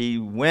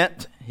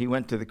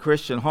the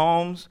Christian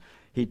homes.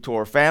 He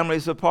tore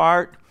families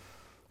apart.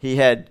 He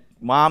had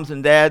moms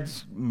and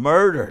dads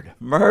murdered.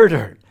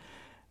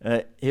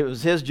 It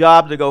was his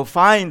job to go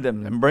find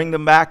them and bring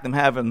them back, them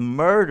having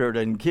murdered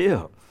and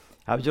killed.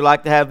 How would you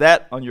like to have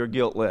that on your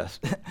guilt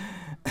list?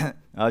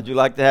 How would you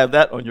like to have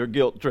that on your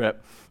guilt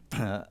trip?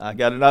 I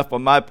got enough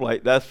on my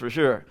plate, that's for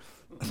sure.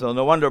 So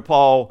no wonder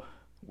Paul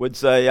would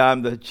say,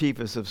 I'm the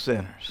chiefest of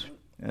sinners.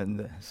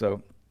 And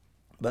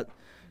but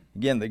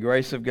again, the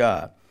grace of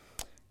God.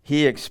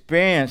 He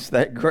experienced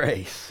that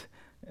grace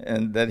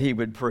and that he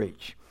would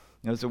preach.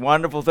 It's a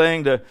wonderful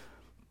thing to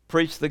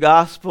preach the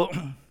gospel,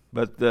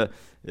 but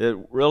it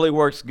really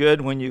works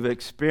good when you've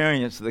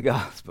experienced the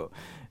gospel.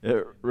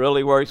 It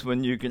really works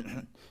when you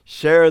can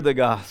share the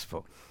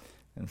gospel.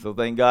 And so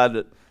thank God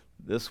that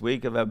this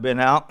week, if I've been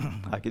out,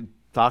 I could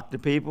talk to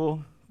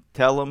people,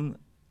 tell them,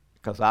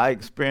 because I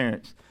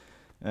experienced.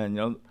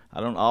 And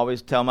I don't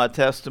always tell my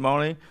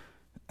testimony.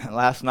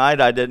 Last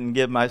night I didn't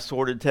give my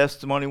sordid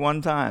testimony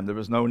one time. There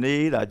was no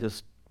need. I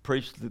just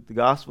preached the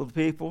gospel to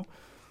people.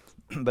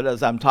 But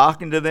as I'm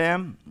talking to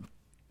them,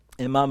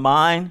 in my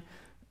mind,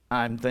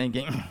 I'm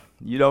thinking,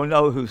 you don't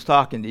know who's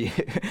talking to you.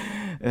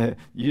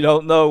 You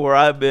don't know where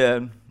I've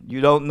been.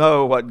 You don't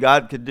know what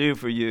God could do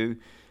for you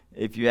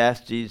if you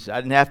ask Jesus. I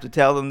didn't have to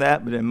tell them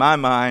that, but in my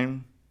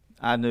mind,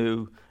 I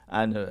knew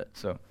it.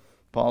 So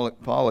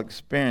Paul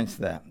experienced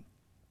that.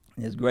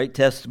 His great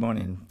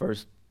testimony in 1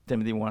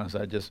 Timothy 1, as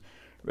I just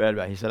read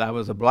about. He said, I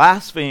was a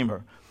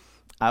blasphemer.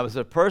 I was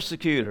a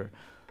persecutor.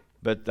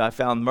 But I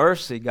found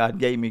mercy. God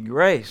gave me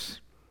grace.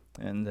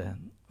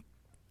 And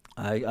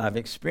I've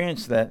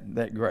experienced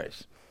that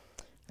grace.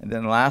 And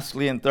then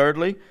lastly and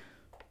thirdly,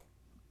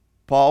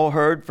 Paul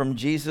heard from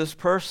Jesus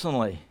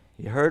personally.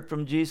 He heard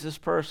from Jesus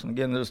personally.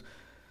 Again, there's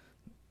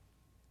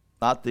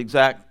not the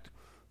exact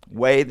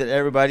way that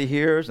everybody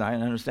hears. I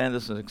understand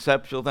this is an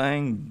exceptional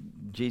thing.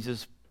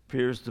 Jesus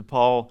appears to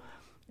Paul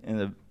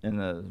in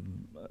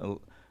the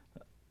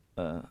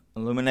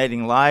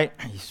illuminating light.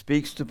 He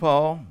speaks to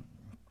Paul.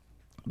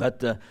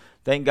 But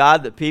thank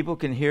God that people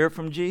can hear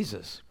from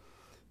Jesus.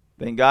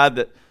 Thank God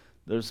that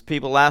there's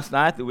people last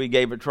night that we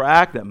gave a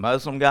tract, that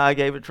Muslim guy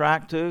gave a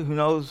tract to. Who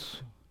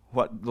knows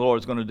what the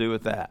Lord's going to do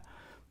with that?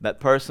 That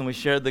person we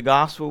shared the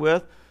gospel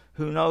with,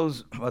 who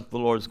knows what the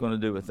Lord's going to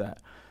do with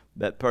that?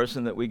 That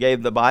person that we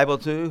gave the Bible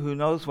to, who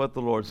knows what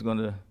the Lord's going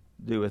to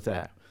do with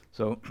that?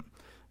 So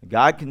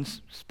God can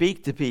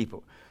speak to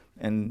people.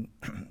 And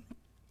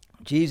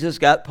Jesus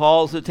got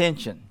Paul's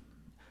attention.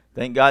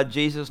 Thank God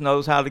Jesus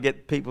knows how to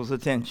get people's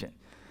attention.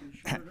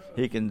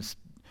 He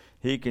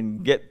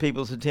can get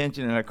people's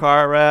attention in a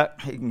car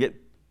wreck. He can get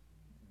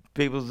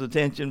people's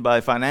attention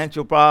by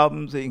financial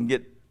problems. He can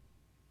get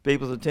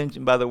people's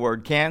attention by the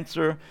word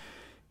cancer.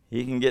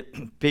 He can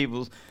get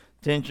people's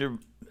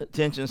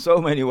attention so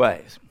many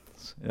ways.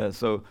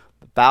 So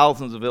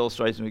thousands of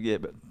illustrations we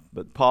get,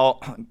 but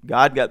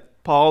God got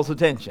Paul's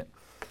attention,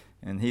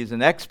 and he's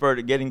an expert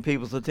at getting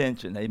people's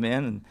attention.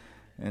 Amen.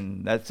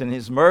 And that's in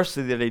his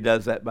mercy that he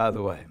does that, by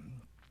the way.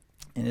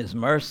 In his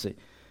mercy.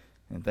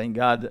 And thank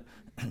God that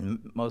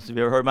most of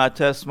you ever heard my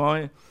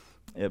testimony.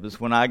 It was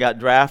when I got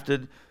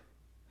drafted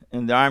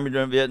in the Army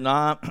during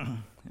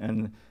Vietnam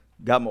and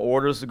got my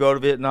orders to go to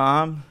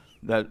Vietnam,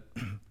 that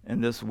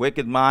in this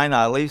wicked mind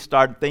I at least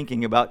started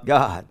thinking about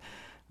God.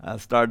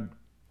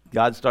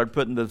 God started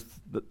putting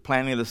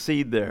planting the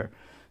seed there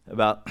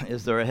about,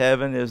 is there a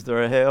heaven, is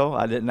there a hell?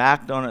 I didn't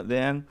act on it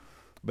then,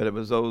 but it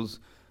was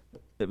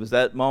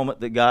that moment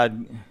that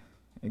God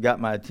got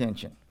my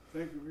attention.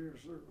 Thank you for your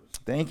service.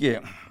 Thank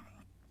you.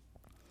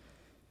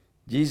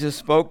 Jesus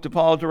spoke to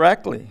Paul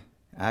directly.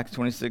 Acts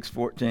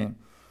 26:14.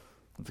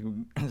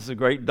 It's a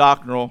great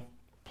doctrinal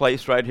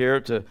place right here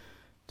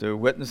to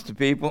witness to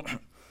people.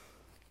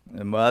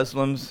 The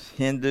Muslims,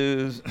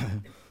 Hindus,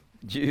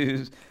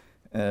 Jews,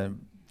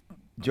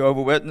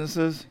 Jehovah's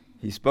Witnesses.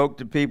 He spoke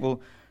to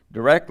people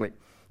directly.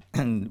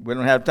 And we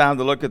don't have time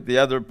to look at the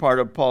other part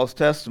of Paul's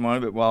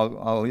testimony, but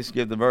I'll at least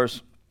give the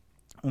verse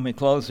when we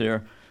close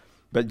here.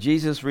 But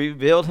Jesus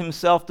revealed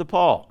himself to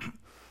Paul.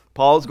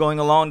 Paul's going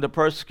along to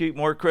persecute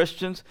more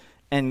Christians,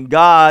 and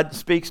God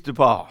speaks to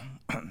Paul.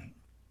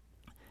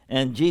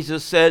 And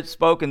Jesus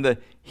spoke in the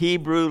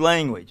Hebrew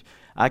language.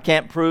 I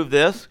can't prove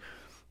this,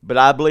 but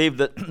I believe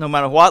that no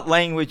matter what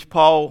language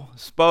Paul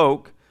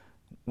spoke,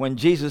 when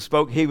Jesus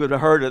spoke, he would have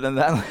heard it in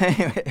that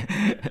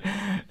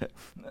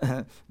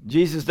language.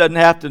 Jesus doesn't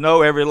have to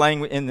know every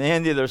language. In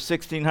India, there's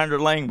 1,600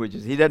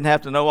 languages. He doesn't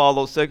have to know all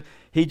those six.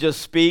 He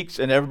just speaks,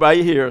 and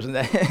everybody hears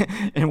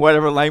in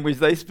whatever language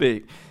they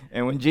speak.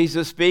 And when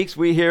Jesus speaks,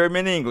 we hear him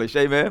in English,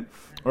 amen?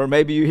 Or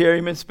maybe you hear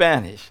him in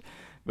Spanish.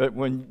 But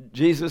when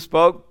Jesus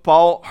spoke,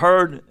 Paul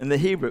heard in the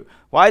Hebrew.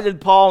 Why did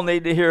Paul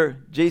need to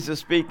hear Jesus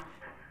speak?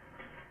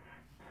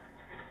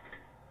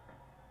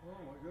 Oh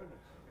my goodness,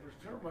 there's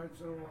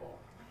termites in the wall.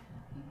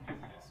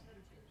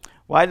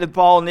 Why did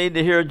Paul need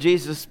to hear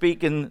Jesus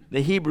speak in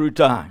the Hebrew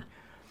tongue?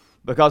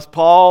 Because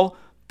Paul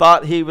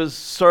thought he was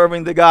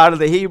serving the God of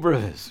the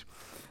Hebrews.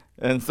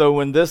 And so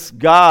when this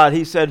God,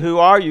 he said, "Who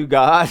are you,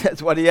 God?"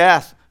 That's what he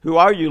asked. "Who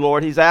are you,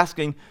 Lord?" He's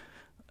asking,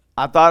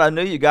 "I thought I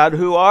knew you, God.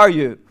 Who are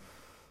you?"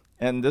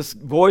 And this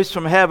voice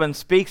from heaven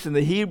speaks in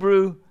the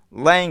Hebrew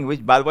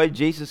language. By the way,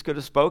 Jesus could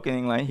have spoken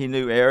English. He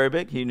knew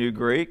Arabic, he knew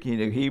Greek, he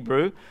knew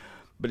Hebrew,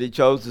 but he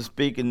chose to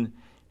speak in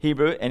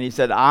Hebrew. And he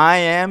said, "I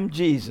am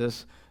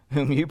Jesus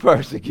whom you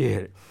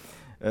persecuted."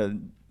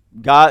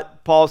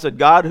 Paul said,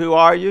 "God, who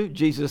are you?"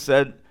 Jesus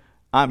said,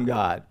 "I'm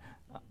God.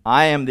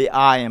 I am the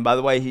I am." By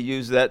the way, he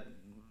used that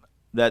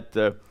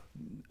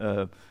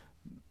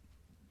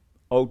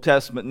Old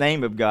Testament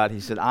name of God. He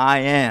said, I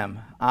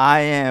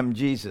am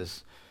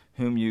Jesus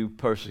whom you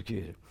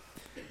persecuted.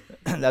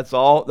 That's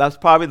all. That's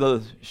probably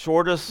the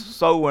shortest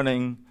soul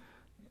winning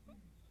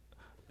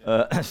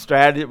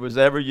strategy that was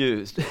ever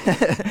used.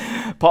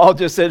 Paul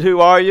just said, "Who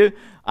are you?"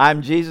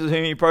 "I'm Jesus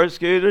whom you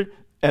persecuted."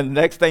 And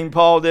the next thing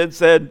Paul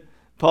said,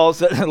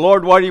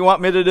 "Lord, what do you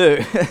want me to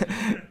do?"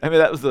 I mean,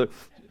 that was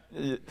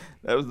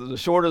the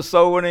shortest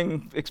soul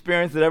winning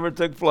experience that ever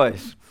took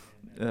place.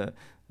 And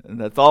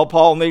that's all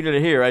Paul needed to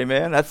hear,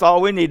 amen? That's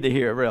all we need to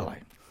hear, really.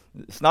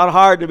 It's not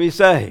hard to be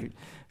saved.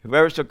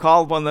 Whoever shall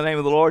call upon the name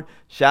of the Lord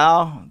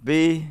shall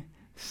be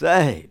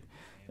saved.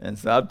 And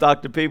so I've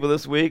talked to people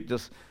this week,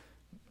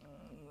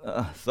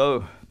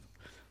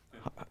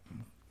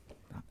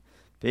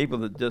 people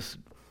that just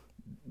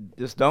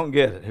don't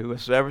get it.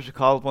 Whoever shall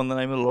call upon the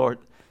name of the Lord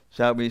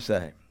shall be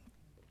saved.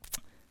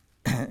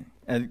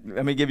 And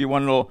let me give you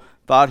one little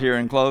thought here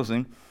in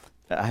closing.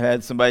 I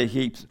had somebody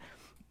keeps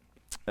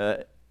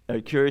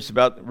curious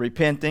about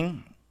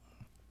repenting.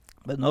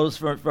 But notice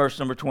verse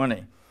number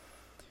 20.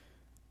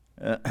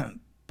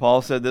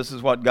 Paul said, this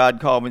is what God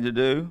called me to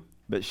do,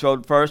 but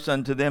showed first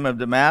unto them of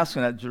Damascus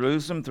and at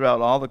Jerusalem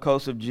throughout all the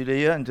coasts of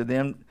Judea, and to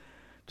them,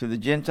 to the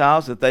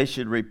Gentiles, that they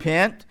should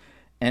repent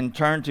and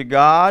turn to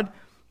God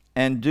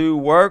and do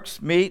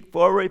works meet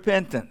for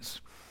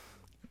repentance.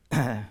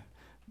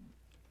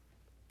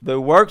 The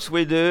works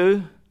we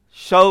do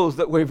shows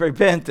that we've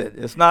repented.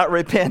 It's not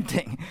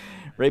repenting.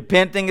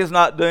 Repenting is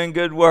not doing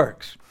good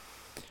works.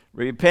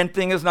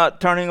 Repenting is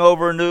not turning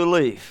over a new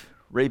leaf.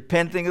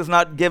 Repenting is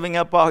not giving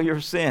up all your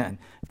sin.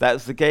 If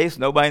that's the case,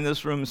 nobody in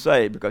this room is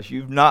saved because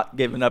you've not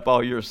given up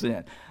all your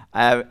sin.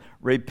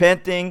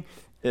 Repenting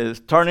is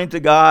turning to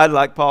God,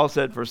 like Paul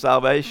said, for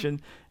salvation,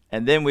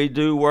 and then we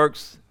do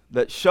works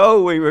that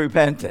show we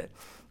repented.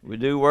 We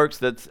do works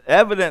that's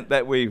evident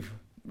that we've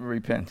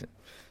repented.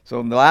 So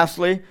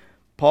lastly,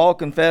 Paul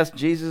confessed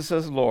Jesus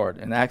as Lord.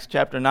 In Acts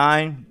chapter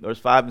 9, verse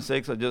 5 and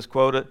 6, I just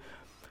quoted,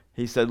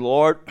 he said,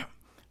 Lord,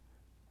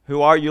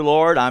 who are you,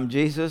 Lord? I'm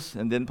Jesus.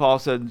 And then Paul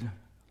said,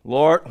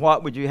 Lord,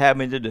 what would you have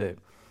me to do?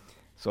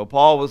 So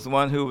Paul was the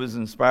one who was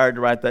inspired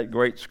to write that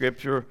great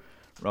scripture,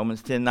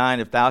 Romans 10:9,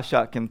 if thou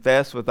shalt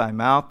confess with thy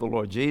mouth the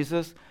Lord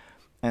Jesus,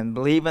 and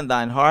believe in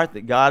thine heart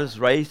that God has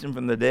raised him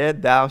from the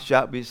dead, thou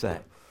shalt be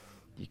saved.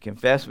 You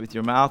confess with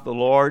your mouth the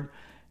Lord,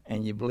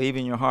 and you believe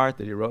in your heart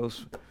that he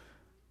rose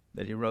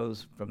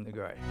from the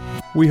grave.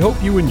 We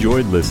hope you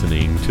enjoyed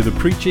listening to the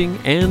preaching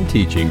and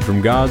teaching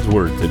from God's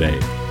Word today.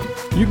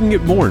 You can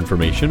get more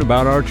information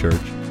about our church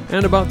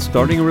and about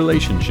starting a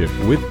relationship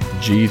with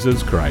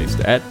Jesus Christ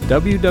at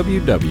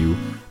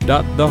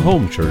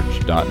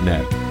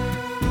www.thehomechurch.net.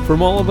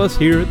 From all of us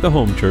here at the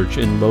Home Church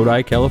in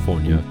Lodi,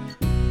 California,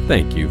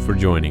 thank you for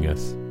joining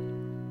us.